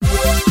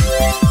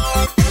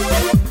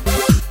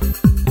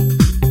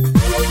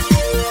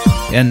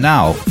And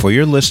now, for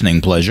your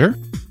listening pleasure.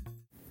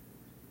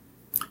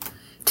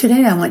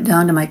 Today I went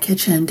down to my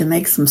kitchen to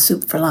make some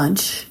soup for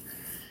lunch,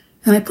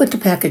 and I put the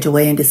package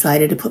away and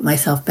decided to put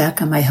myself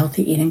back on my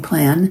healthy eating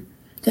plan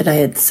that I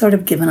had sort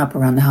of given up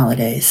around the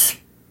holidays.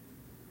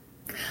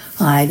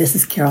 Hi, this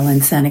is Carolyn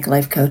Sanic,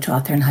 life coach,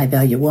 author, and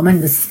high-value woman.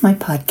 This is my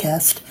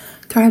podcast,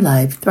 Thrive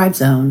Live, Thrive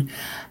Zone,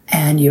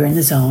 and you're in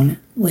the zone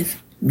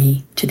with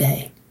me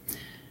today.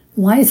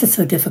 Why is it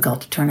so difficult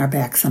to turn our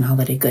backs on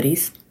holiday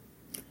goodies?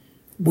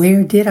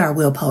 Where did our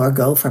willpower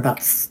go for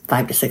about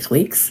 5 to 6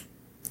 weeks?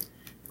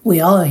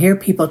 We all hear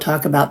people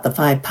talk about the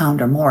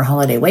 5-pound or more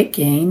holiday weight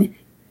gain.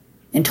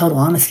 In total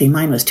honesty,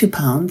 mine was 2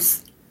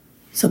 pounds.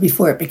 So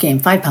before it became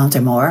 5 pounds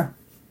or more,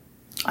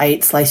 I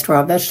ate sliced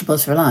raw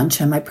vegetables for lunch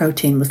and my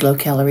protein was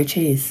low-calorie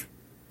cheese.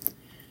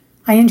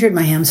 I injured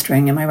my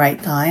hamstring in my right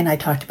thigh, and I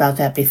talked about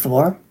that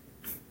before.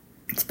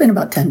 It's been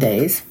about 10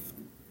 days,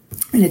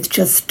 and it's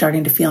just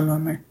starting to feel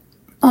normal.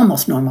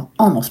 Almost normal.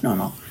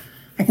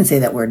 I can say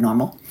that word,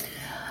 normal.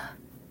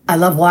 I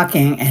love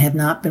walking and have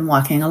not been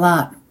walking a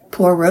lot.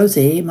 Poor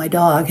Rosie, my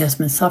dog, has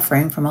been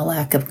suffering from a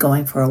lack of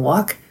going for a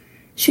walk.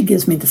 She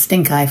gives me the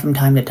stink eye from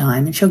time to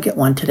time, and she'll get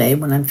one today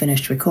when I'm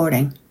finished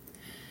recording.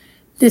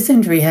 This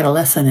injury had a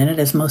lesson in it,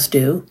 as most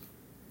do.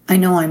 I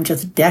know I'm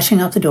just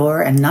dashing out the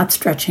door and not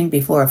stretching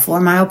before a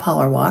 4-mile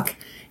power walk,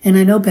 and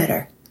I know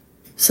better.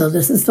 So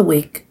this is the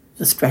week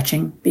the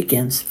stretching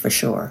begins for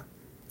sure.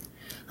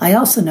 I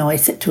also know I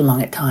sit too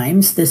long at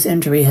times. This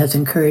injury has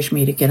encouraged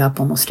me to get up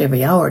almost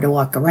every hour to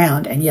walk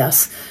around and,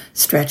 yes,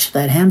 stretch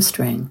that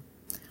hamstring.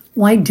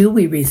 Why do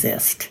we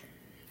resist?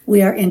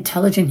 We are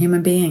intelligent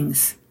human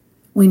beings.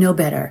 We know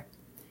better.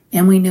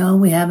 And we know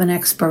we have an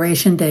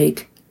expiration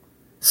date.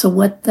 So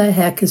what the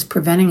heck is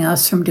preventing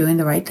us from doing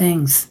the right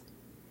things?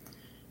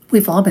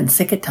 We've all been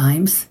sick at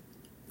times.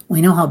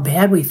 We know how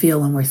bad we feel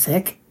when we're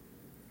sick.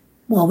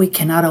 While we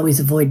cannot always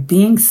avoid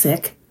being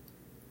sick,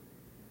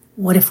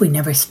 what if we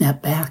never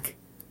snap back?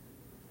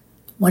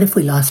 What if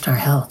we lost our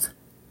health?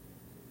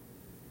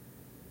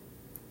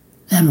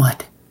 Then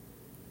what?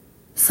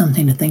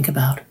 Something to think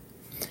about.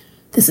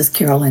 This is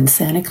Carolyn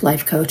Sanic,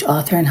 life coach,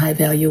 author, and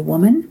high-value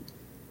woman.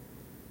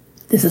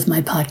 This is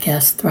my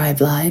podcast, Thrive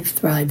Live,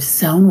 Thrive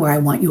Zone, where I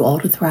want you all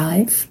to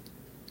thrive.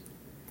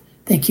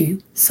 Thank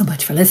you so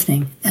much for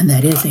listening, and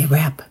that is a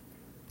wrap.